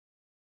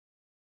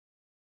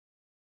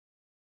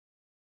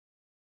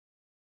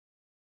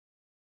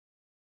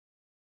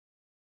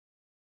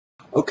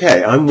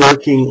Okay, I'm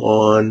working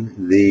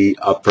on the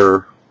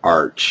upper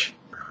arch.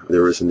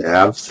 There was an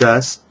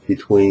abscess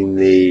between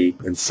the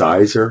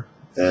incisor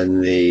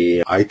and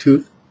the eye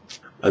tooth.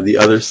 On the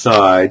other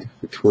side,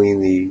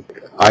 between the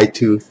eye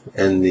tooth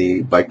and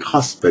the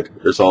bicuspid,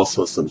 there's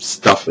also some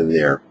stuff in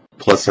there.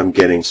 Plus I'm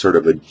getting sort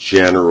of a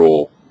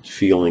general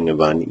feeling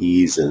of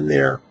unease in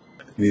there.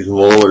 These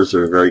molars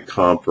are very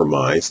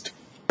compromised.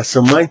 So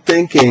my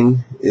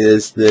thinking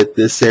is that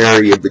this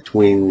area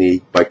between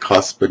the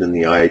bicuspid and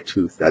the eye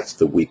tooth, that's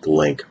the weak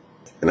link.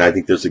 And I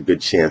think there's a good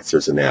chance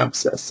there's an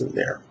abscess in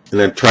there.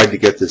 And I've tried to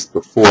get this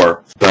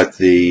before, but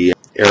the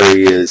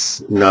area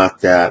is not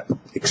that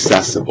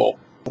accessible.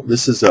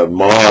 This is a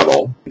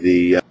model,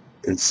 the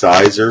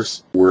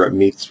incisors, where it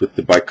meets with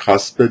the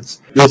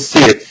bicuspids. You'll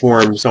see it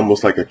forms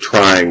almost like a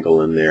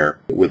triangle in there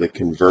with a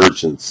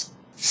convergence.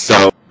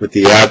 So with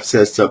the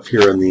abscess up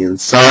here on the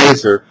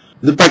incisor,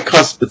 the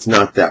bicuspid's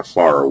not that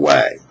far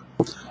away.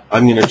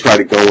 I'm going to try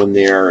to go in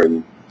there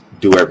and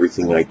do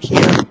everything I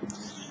can.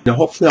 Now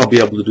hopefully I'll be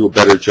able to do a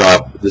better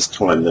job this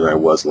time than I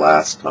was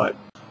last time.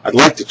 I'd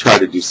like to try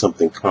to do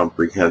something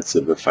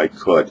comprehensive if I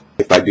could.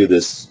 If I do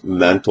this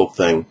mental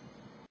thing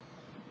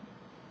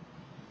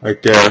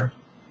right there,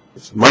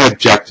 my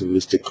objective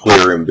is to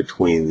clear in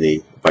between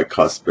the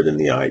bicuspid and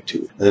the eye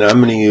tooth. And then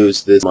I'm going to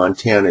use this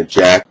Montana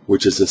jack,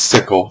 which is a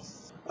sickle.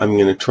 I'm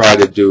going to try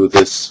to do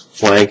this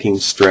flanking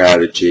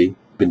strategy.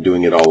 Been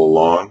doing it all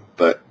along,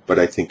 but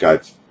I think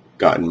I've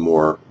gotten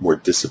more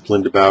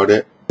disciplined about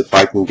it. If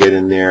I can get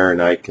in there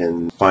and I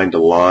can find a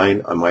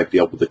line, I might be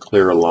able to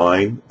clear a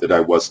line that I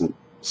wasn't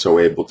so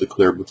able to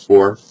clear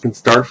before. I can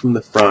start from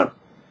the front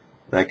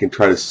and I can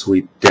try to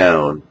sweep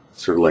down,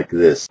 sort of like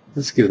this.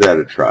 Let's give that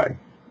a try.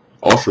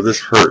 Also, this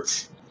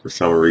hurts for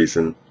some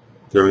reason.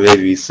 There may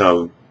be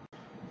some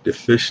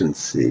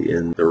deficiency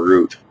in the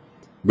root.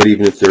 But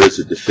even if there is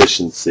a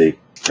deficiency,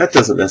 that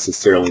doesn't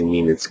necessarily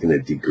mean it's going to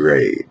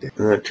degrade.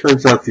 And it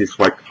turns out these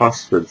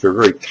bicuspids are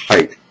very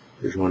tight,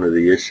 is one of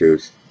the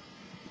issues.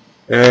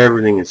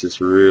 Everything is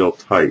just real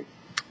tight.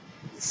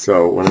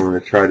 So what I'm going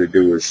to try to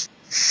do is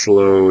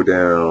slow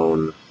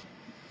down.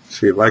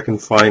 See if I can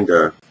find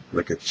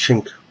like a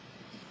chink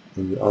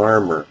in the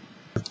armor,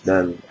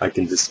 then I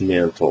can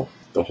dismantle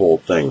the whole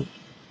thing.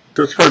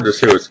 So it's hard to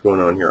say what's going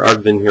on here.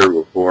 I've been here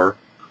before.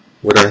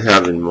 What I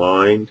have in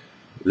mind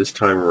this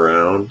time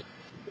around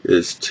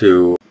is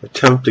to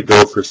attempt to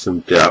go for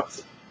some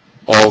depth,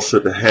 also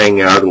to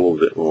hang out a little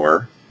bit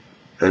more,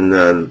 and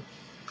then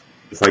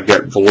if I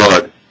get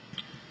blood,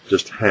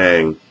 just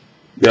hang.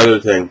 The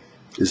other thing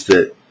is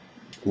that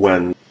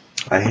when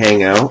I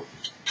hang out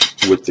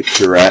with the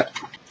curette,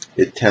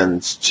 it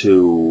tends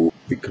to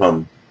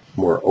become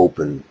more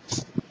open.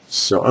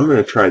 So I'm going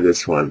to try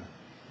this one.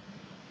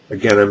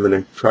 Again, I'm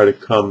going to try to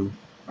come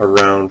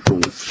around from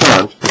the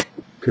front,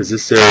 because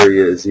this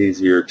area is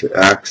easier to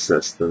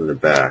access than the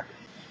back.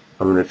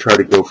 I'm going to try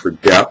to go for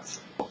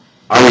depth.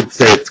 I would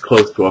say it's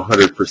close to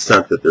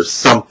 100% that there's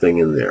something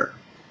in there,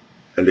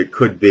 and it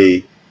could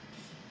be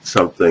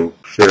something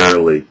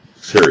fairly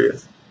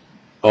serious.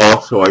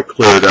 Also, I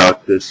cleared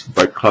out this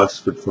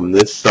bicuspid from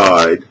this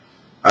side,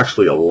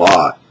 actually a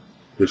lot.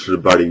 This was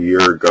about a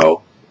year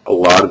ago. A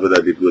lot of it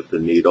I did with the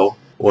needle.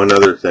 One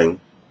other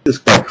thing, this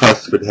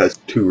bicuspid has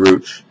two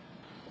roots.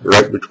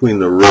 Right between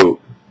the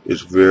root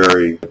is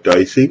very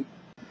dicey.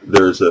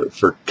 There's a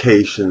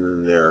furcation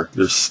in there.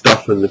 There's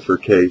stuff in the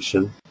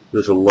furcation.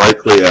 There's a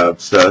likely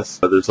abscess.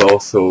 There's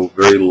also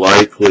very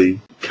likely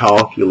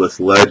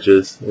calculus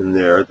ledges in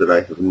there that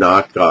I have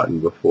not gotten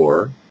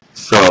before.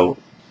 So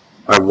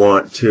I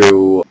want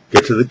to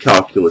get to the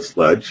calculus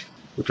ledge,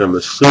 which I'm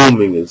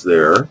assuming is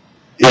there.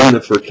 In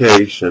the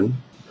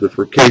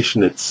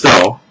furcation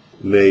itself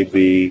may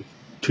be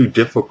too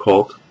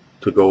difficult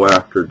to go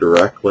after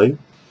directly.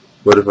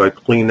 But if I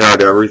clean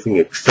out everything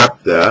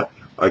except that,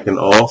 I can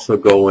also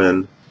go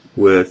in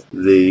with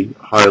the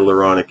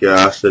hyaluronic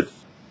acid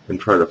and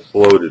try to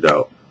float it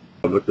out.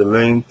 But the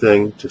main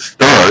thing to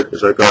start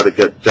is I got to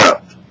get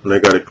depth, and I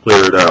got to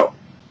clear it out.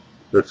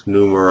 That's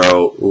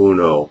numero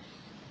uno.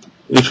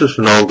 It's just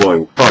an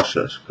ongoing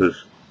process,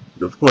 because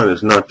the point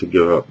is not to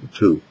give up the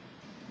tooth,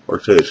 or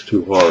say it's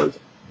too hard.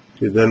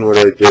 See, then what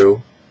I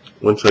do,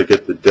 once I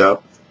get the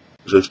depth,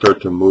 is I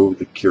start to move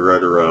the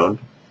curette around.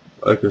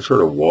 I can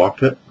sort of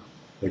walk it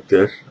like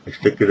this. I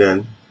stick it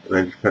in, and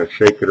I just kind of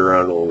shake it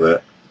around a little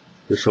bit.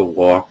 This will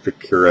walk the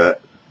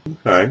curette.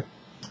 Okay.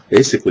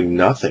 Basically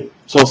nothing.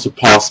 It's also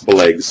possible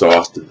I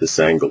exhausted this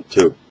angle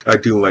too. I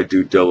do my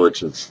due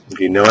diligence.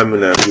 Okay, now I'm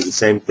going to do the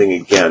same thing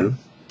again.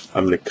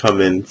 I'm going to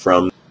come in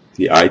from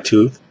the eye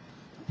tooth.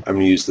 I'm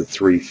going to use the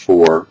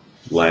 3-4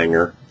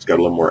 Langer. It's got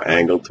a little more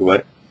angle to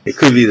it. It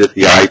could be that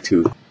the eye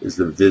tooth is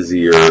the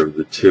busier of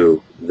the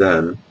two.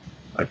 Then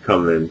I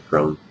come in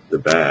from the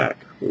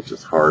back, which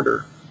is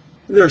harder.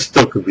 There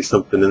still could be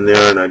something in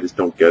there and I just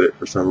don't get it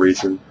for some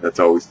reason. That's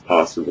always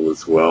possible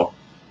as well.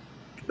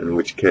 In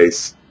which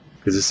case,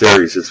 because this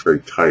area is just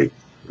very tight,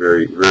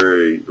 very,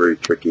 very, very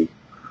tricky.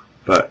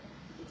 But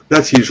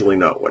that's usually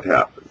not what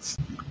happens.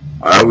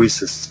 I always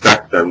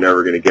suspect I'm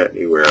never going to get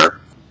anywhere,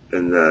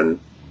 and then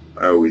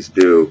I always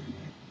do,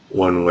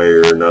 one way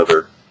or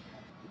another.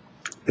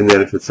 And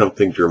then if it's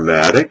something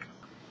dramatic,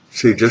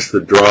 see, just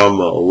the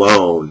drama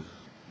alone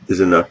is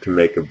enough to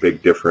make a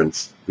big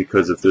difference,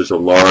 because if there's a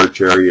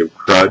large area of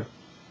crud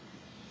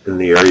and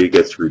the area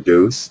gets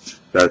reduced,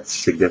 that's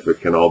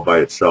significant all by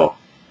itself.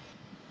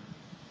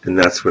 And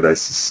that's what I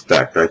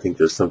suspect. I think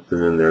there's something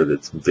in there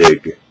that's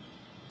big.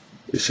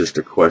 It's just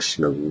a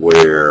question of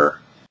where.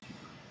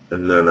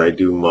 And then I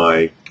do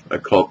I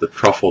call it the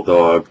truffle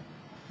dog.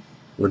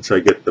 Once I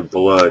get the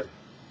blood,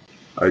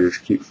 I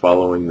just keep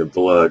following the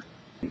blood.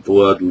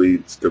 Blood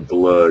leads to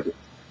blood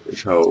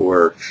is how it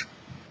works.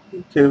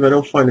 Okay, if I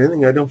don't find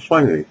anything, I don't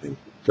find anything.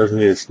 Doesn't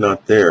mean it's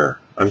not there.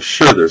 I'm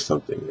sure there's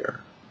something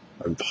there.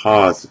 I'm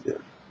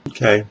positive.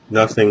 Okay,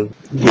 nothing.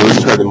 Okay,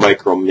 let's try the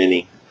micro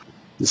mini.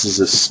 This is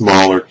a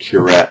smaller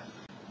curette.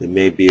 They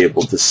may be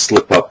able to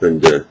slip up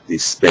into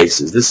these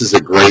spaces. This is a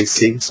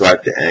Gracey, so I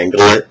have to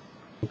angle it.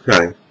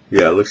 Okay,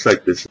 yeah, it looks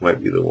like this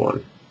might be the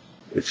one.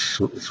 It's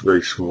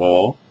very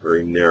small,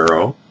 very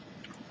narrow,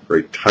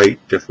 very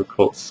tight,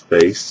 difficult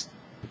space.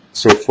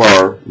 So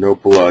far, no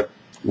blood.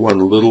 One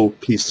little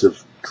piece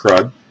of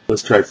crud.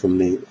 Let's try from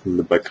the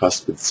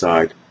bicuspid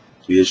side.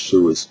 The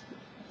issue is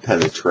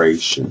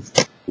penetration,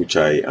 which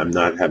I'm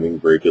not having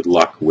very good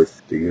luck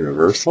with the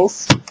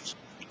universals.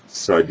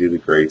 So I do the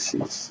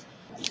Graceys.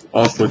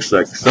 Also looks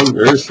like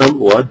there's some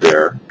blood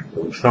there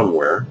from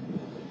somewhere.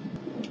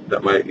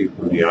 That might be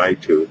from the eye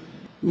tooth.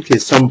 Okay,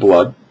 some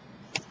blood.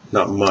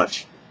 Not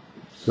much.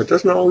 But it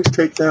doesn't always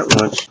take that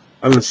much.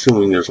 I'm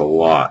assuming there's a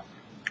lot.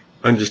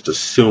 I'm just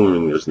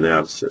assuming there's an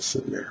abscess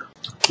in there.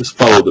 Just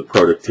follow the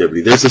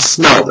productivity. There's a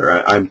smell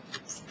there. I'm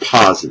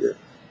positive.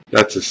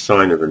 That's a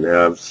sign of an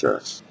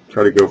abscess.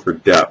 Try to go for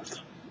depth.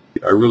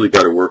 I really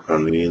got to work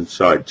on the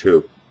inside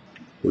too,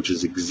 which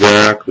is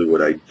exactly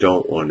what I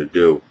don't want to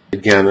do.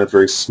 Again, a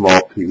very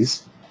small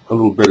piece. A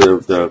little bit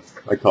of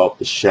I call it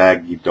the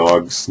shaggy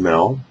dog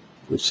smell,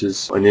 which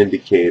is an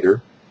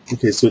indicator.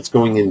 Okay, so it's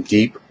going in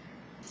deep.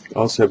 I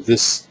also have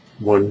this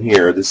one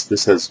here.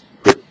 This has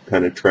good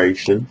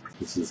penetration.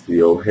 This is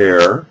the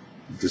O'Hare.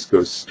 It just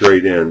goes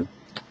straight in.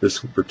 This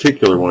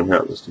particular one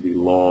happens to be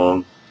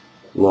long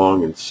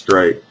and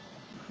straight.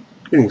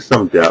 Getting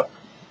some depth.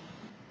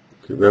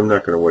 Okay, but I'm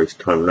not going to waste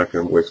time. I'm not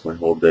going to waste my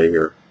whole day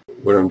here.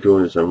 What I'm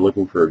doing is I'm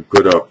looking for a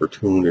good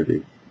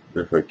opportunity.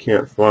 And if I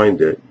can't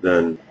find it,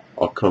 then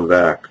I'll come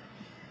back.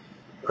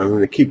 I'm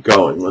going to keep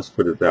going, let's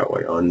put it that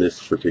way, on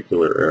this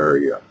particular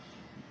area.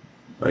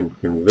 I'm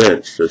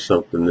convinced there's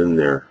something in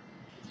there.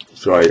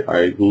 So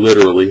I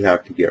literally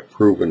have to get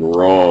proven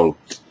wrong.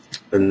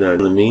 And then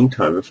in the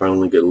meantime, if I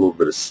only get a little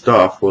bit of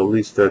stuff, well, at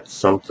least that's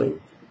something.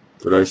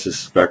 But I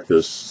suspect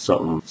there's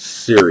something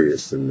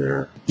serious in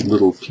there.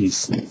 Little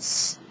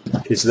pieces.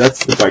 Okay, so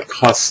that's the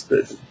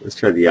bicuspid. Let's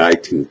try the eye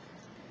tooth.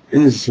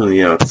 And this is from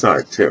the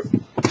outside, too.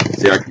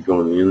 See, I could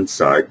go on the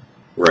inside,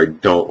 where I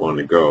don't want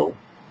to go.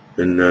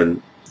 And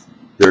then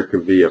there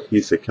could be a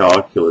piece of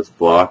calculus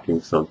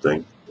blocking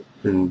something.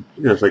 And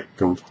it's like a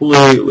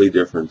completely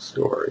different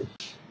story.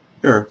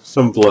 Here,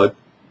 some blood.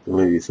 There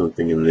may be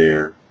something in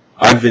there.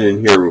 I've been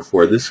in here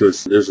before. There's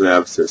an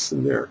abscess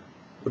in there.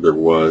 Or there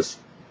was.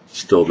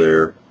 Still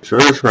there. So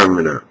that's where I'm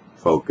going to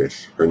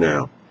focus for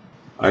now.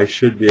 I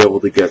should be able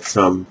to get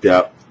some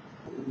depth.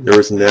 There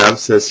was an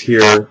abscess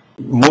here,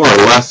 more or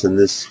less in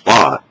this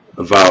spot,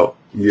 about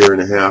a year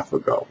and a half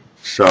ago.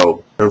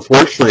 So,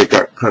 unfortunately, it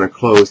got kind of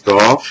closed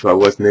off, so I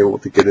wasn't able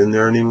to get in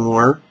there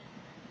anymore.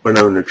 What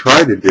I'm going to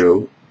try to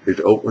do is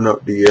open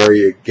up the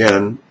area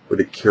again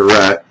with a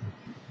curette.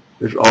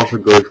 This also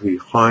goes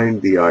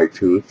behind the eye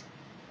tooth.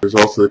 There's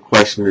also the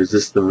question, is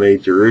this the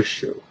major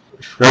issue?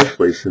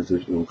 Especially since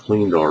it's been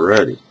cleaned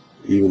already,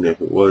 even if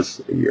it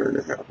was a year and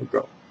a half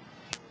ago.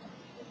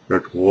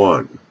 That's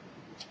one.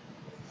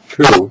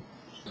 Two,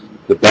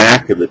 the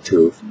back of the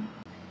tooth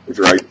is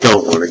where I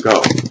don't want to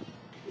go.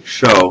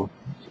 So,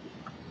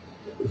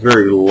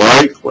 very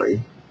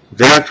likely,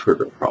 that's where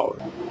the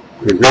problem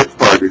is. Because that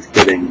part is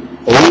getting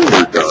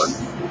overdone,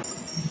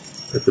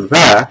 but the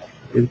back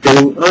is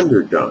getting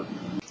underdone.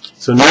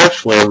 So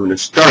naturally, I'm going to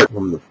start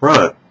from the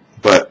front,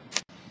 but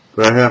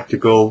I have to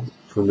go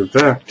from the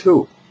back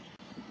too.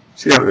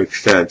 See, that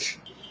makes sense.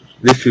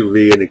 This would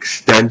be an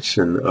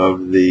extension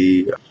of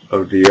the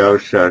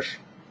abscess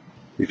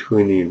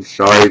between the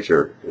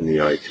incisor and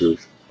the eye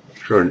tooth.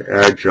 So an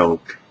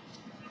adjunct,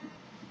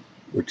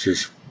 which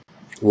is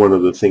one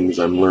of the things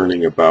I'm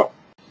learning about.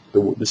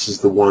 This is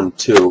the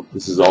 1-2.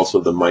 This is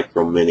also the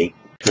micro mini.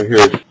 So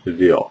here's the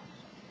deal.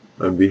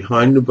 I'm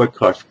behind the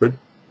bicuspid.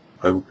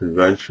 I'm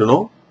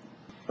conventional.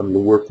 I'm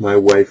going to work my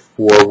way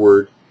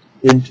forward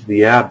into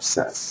the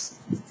abscess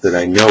that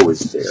I know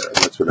is there. And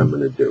that's what I'm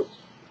going to do.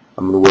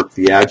 I'm going to work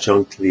the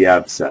adjunct to the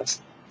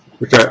abscess,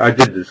 which I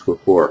did this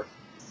before.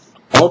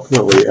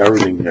 Ultimately,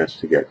 everything has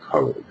to get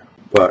covered.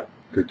 But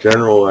the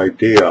general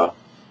idea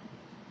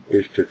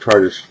is to try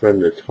to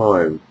spend the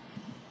time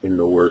in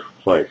the worst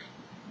place.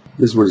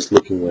 This is what it's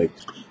looking like.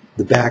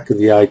 The back of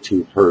the eye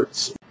tooth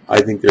hurts.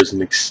 I think there's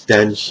an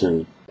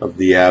extension of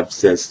the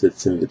abscess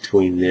that's in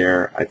between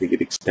there. I think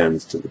it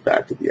extends to the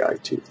back of the eye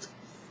tooth.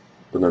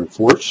 but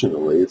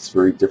unfortunately it's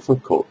very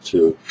difficult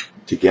to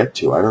get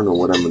to. I don't know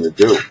what I'm going to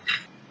do.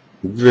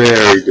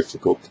 Very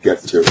difficult to get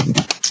to.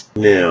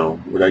 Now,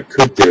 what I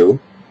could do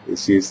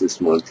is use this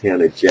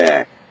Montana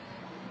jack.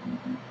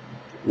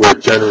 Where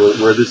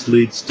this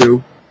leads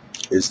to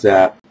is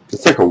that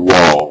it's like a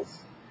wall,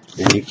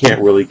 and you can't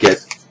really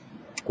get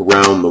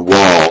around the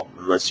wall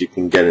unless you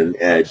can get an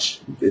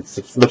edge. It's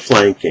the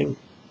flanking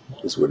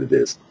is what it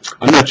is.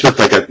 I'm not sure if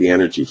I got the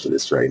energy for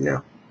this right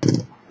now.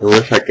 I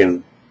wish I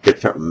can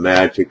get something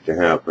magic to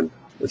happen.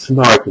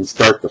 Somehow I can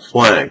start the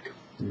flank.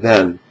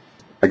 Then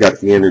I got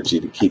the energy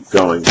to keep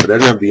going, but I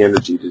don't have the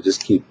energy to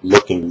just keep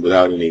looking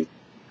without any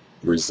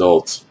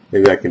results.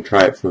 Maybe I can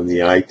try it from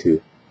the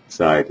eye-tooth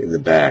side in the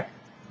back.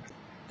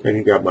 I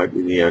think that might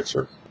be the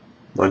answer.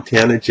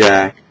 Montana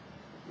jack,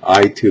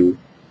 eye-tooth,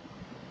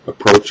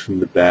 approach from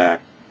the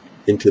back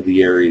into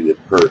the area that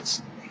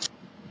hurts.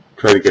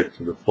 Try to get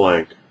to the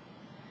flank.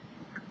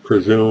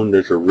 Presume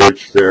there's a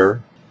ridge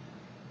there.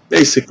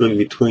 Basically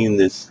between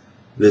this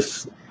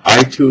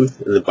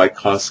eye-tooth and the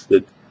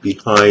bicuspid,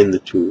 behind the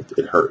tooth,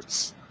 it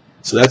hurts.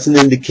 So that's an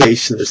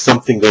indication there's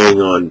something going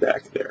on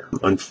back there.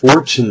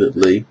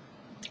 Unfortunately,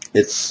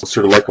 it's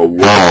sort of like a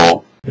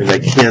wall, and I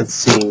can't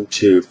seem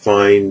to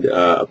find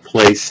a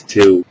place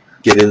to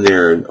get in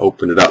there and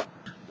open it up.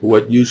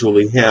 What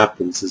usually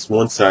happens is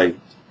once I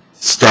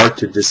start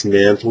to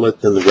dismantle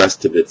it, then the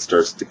rest of it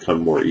starts to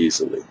come more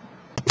easily.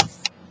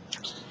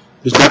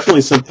 There's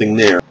definitely something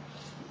there,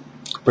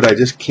 but I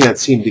just can't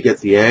seem to get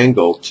the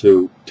angle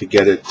to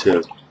get it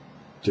to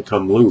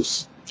come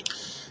loose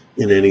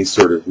in any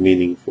sort of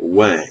meaningful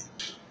way.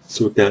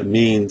 So what that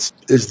means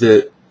is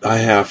that I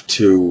have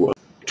to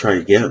try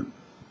again.